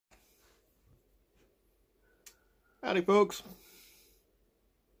Howdy, folks.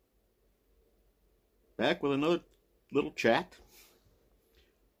 Back with another little chat.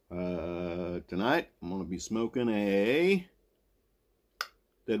 Tonight, I'm going to be smoking a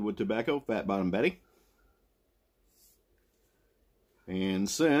Deadwood tobacco, Fat Bottom Betty. And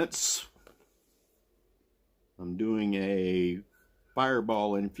since I'm doing a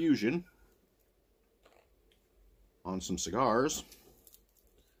fireball infusion on some cigars,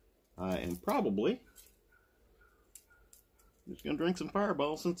 I am probably just going to drink some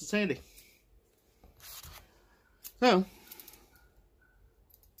fireball since it's handy. So, I'm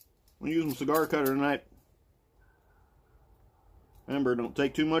going to use my cigar cutter tonight. Remember, don't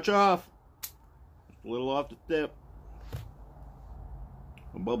take too much off. Just a little off the tip.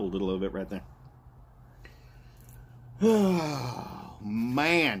 I bubbled it a little bit right there. Oh,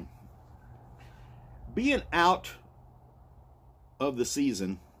 man. Being out of the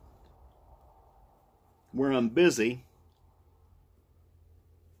season where I'm busy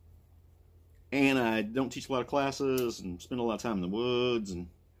and I don't teach a lot of classes and spend a lot of time in the woods and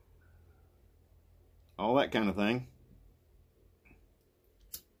all that kind of thing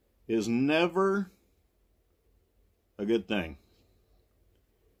is never a good thing.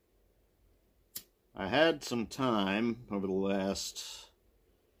 I had some time over the last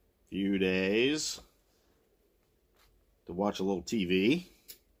few days to watch a little TV,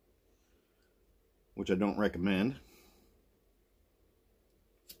 which I don't recommend.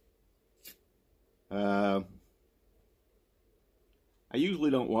 I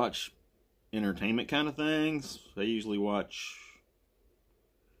usually don't watch entertainment kind of things. I usually watch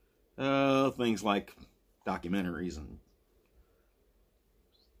things like documentaries and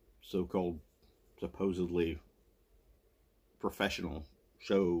so-called supposedly professional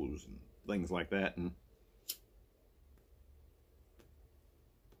shows and things like that. And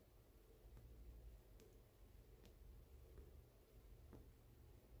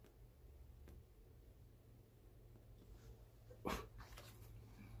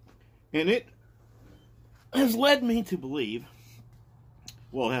it has led me to believe,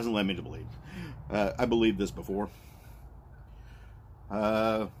 well, it hasn't led me to believe, I believed this before,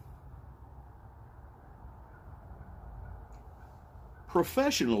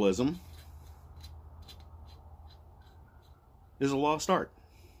 professionalism is a lost art.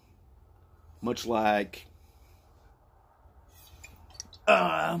 Much like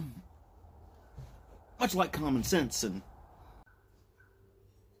common sense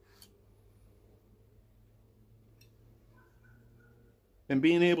and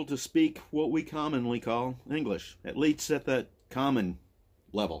being able to speak what we commonly call English, at least at that common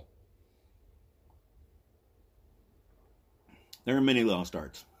level. There are many lost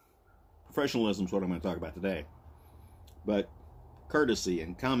arts. Professionalism is what I'm going to talk about today. But courtesy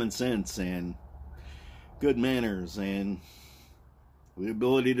and common sense and good manners and the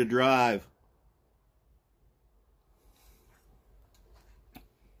ability to drive.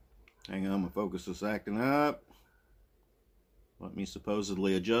 Hang on, my focus is acting up. Let me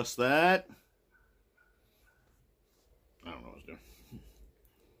supposedly adjust that. I don't know what I was doing.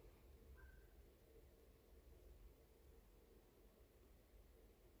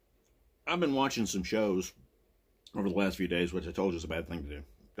 I've been watching some shows over the last few days, which I told you is a bad thing to do.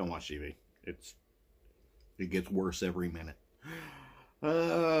 Don't watch TV. It gets worse every minute.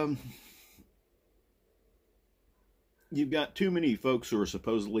 You've got too many folks who are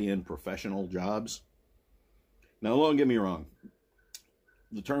supposedly in professional jobs. Now, don't get me wrong.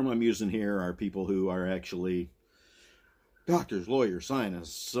 The term I'm using here are people who are actually doctors, lawyers,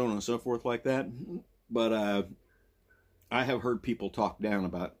 scientists, so on and so forth like that. But I have heard people talk down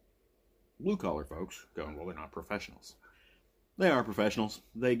about blue-collar folks going, well, they're not professionals. They are professionals.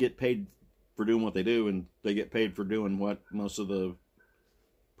 They get paid for doing what they do, and they get paid for doing what most of the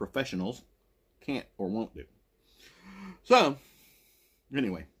professionals can't or won't do. So,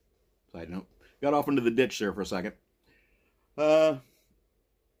 anyway, side note. Got off into the ditch there for a second.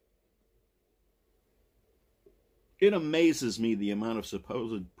 It amazes me the amount of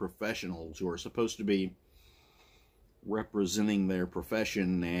supposed professionals who are supposed to be representing their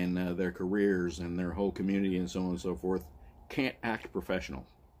profession and their careers and their whole community and so on and so forth can't act professional.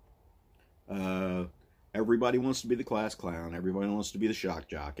 Everybody wants to be the class clown. Everybody wants to be the shock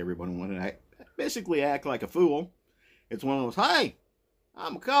jock. Everybody wants to basically act like a fool. It's one of those, hey,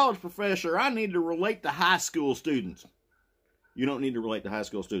 I'm a college professor. I need to relate to high school students. You don't need to relate to high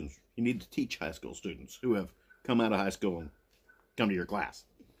school students. You need to teach high school students who have come out of high school and come to your class.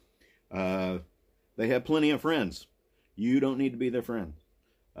 They have plenty of friends. You don't need to be their friend.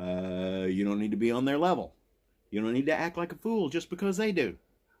 You don't need to be on their level. You don't need to act like a fool just because they do.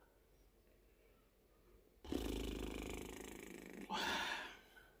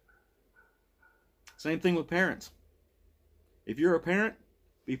 Same thing with parents. If you're a parent,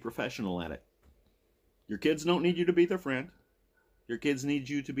 be professional at it. Your kids don't need you to be their friend. Your kids need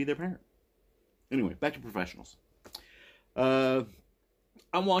you to be their parent. Anyway, back to professionals. I'm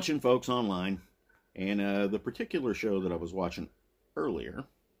watching folks online, and the particular show that I was watching earlier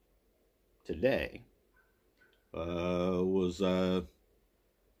today was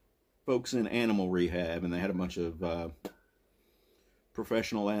folks in animal rehab, and they had a bunch of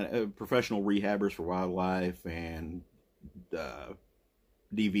professional rehabbers for wildlife and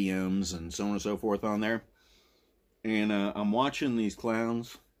DVMs and so on and so forth on there. And I'm watching these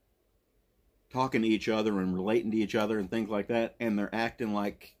clowns talking to each other and relating to each other and things like that, and they're acting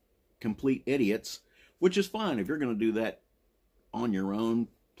like complete idiots, which is fine if you're going to do that on your own,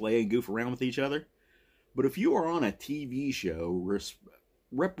 play and goof around with each other. But if you are on a TV show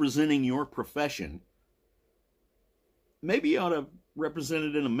representing your profession, maybe you ought to represent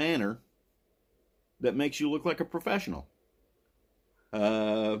it in a manner that makes you look like a professional.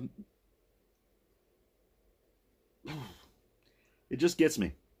 It just gets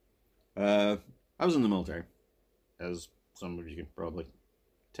me. I was in the military, as some of you can probably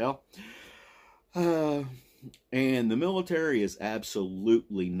tell. And the military is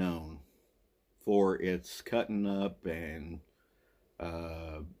absolutely known for its cutting up and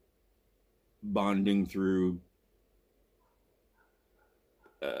bonding through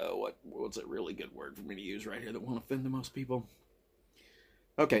what's a really good word for me to use right here that won't offend the most people?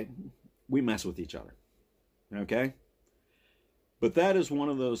 Okay, we mess with each other. Okay? But that is one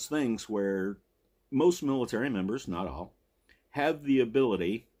of those things where most military members, not all, have the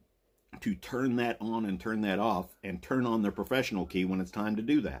ability to turn that on and turn that off and turn on their professional key when it's time to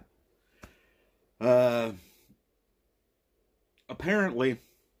do that. Apparently,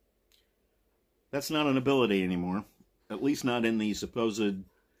 that's not an ability anymore, at least not in the supposed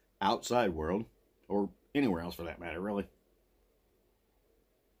outside world, or anywhere else for that matter, really.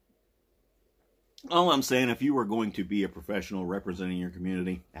 All I'm saying, if you were going to be a professional representing your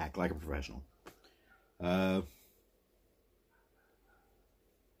community, act like a professional. There's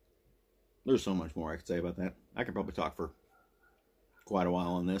so much more I could say about that. I could probably talk for quite a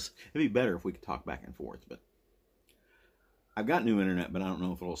while on this. It'd be better if we could talk back and forth, but I've got new internet, but I don't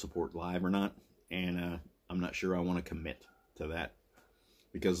know if it'll support live or not, and I'm not sure I want to commit to that,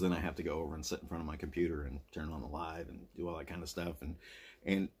 because then I have to go over and sit in front of my computer and turn on the live and do all that kind of stuff,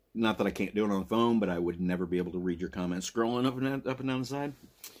 and not that I can't do it on the phone, but I would never be able to read your comments scrolling up and down the side,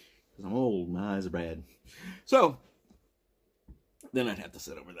 because I'm old, my eyes are bad. So then I'd have to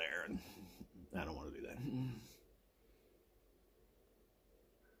sit over there, and I don't want to do that.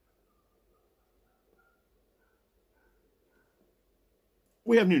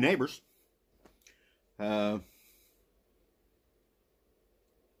 We have new neighbors. They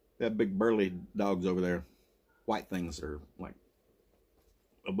have big burly dogs over there. White things that are like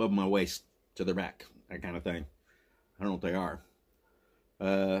above my waist to their back, that kind of thing. I don't know what they are.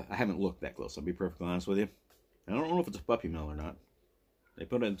 I haven't looked that close, I'll be perfectly honest with you. I don't know if it's a puppy mill or not. They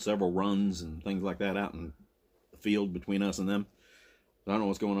put in several runs and things like that out in the field between us and them. I don't know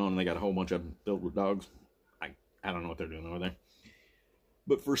what's going on, and they got a whole bunch of them filled with dogs. I don't know what they're doing over there.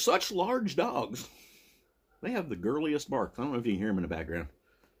 But for such large dogs, they have the girliest barks. I don't know if you can hear them in the background.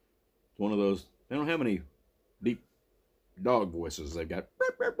 It's one of those, they don't have any deep dog voices. They've got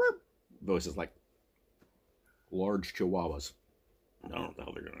burp, burp, burp voices like large chihuahuas. I don't know what the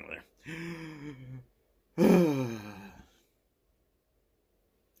hell they're doing over there.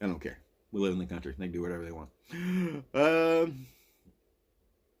 I don't care. We live in the country. They can do whatever they want.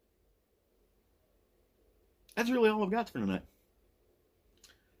 That's really all I've got for tonight.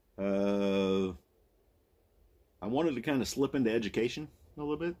 I wanted to kind of slip into education a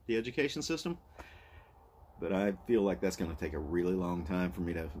little bit, the education system, but I feel like that's going to take a really long time for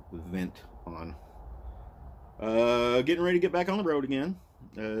me to vent on. Getting ready to get back on the road again.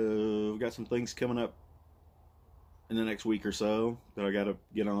 We've got some things coming up in the next week or so that I got to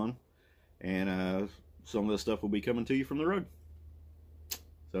get on, and some of this stuff will be coming to you from the road.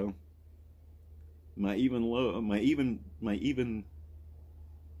 So my even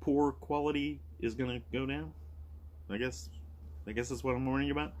poor quality is gonna go down. I guess that's what I'm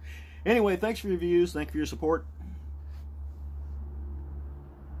warning about. Anyway, thanks for your views. Thank you for your support.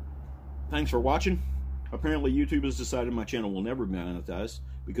 Thanks for watching. Apparently YouTube has decided my channel will never be monetized,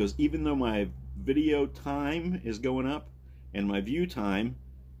 because even though my video time is going up and my view time,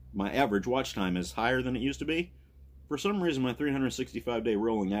 my average watch time is higher than it used to be, for some reason my 365-day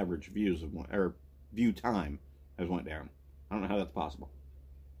rolling average view time has went down. I don't know how that's possible.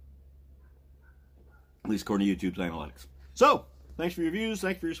 At least according to YouTube's analytics. So, thanks for your views,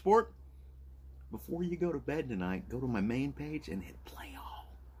 thanks for your support. before you go to bed tonight, go to my main page and hit play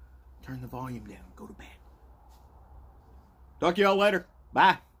all. Turn the volume down. Go to bed. Talk to y'all later.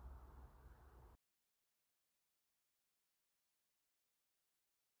 Bye.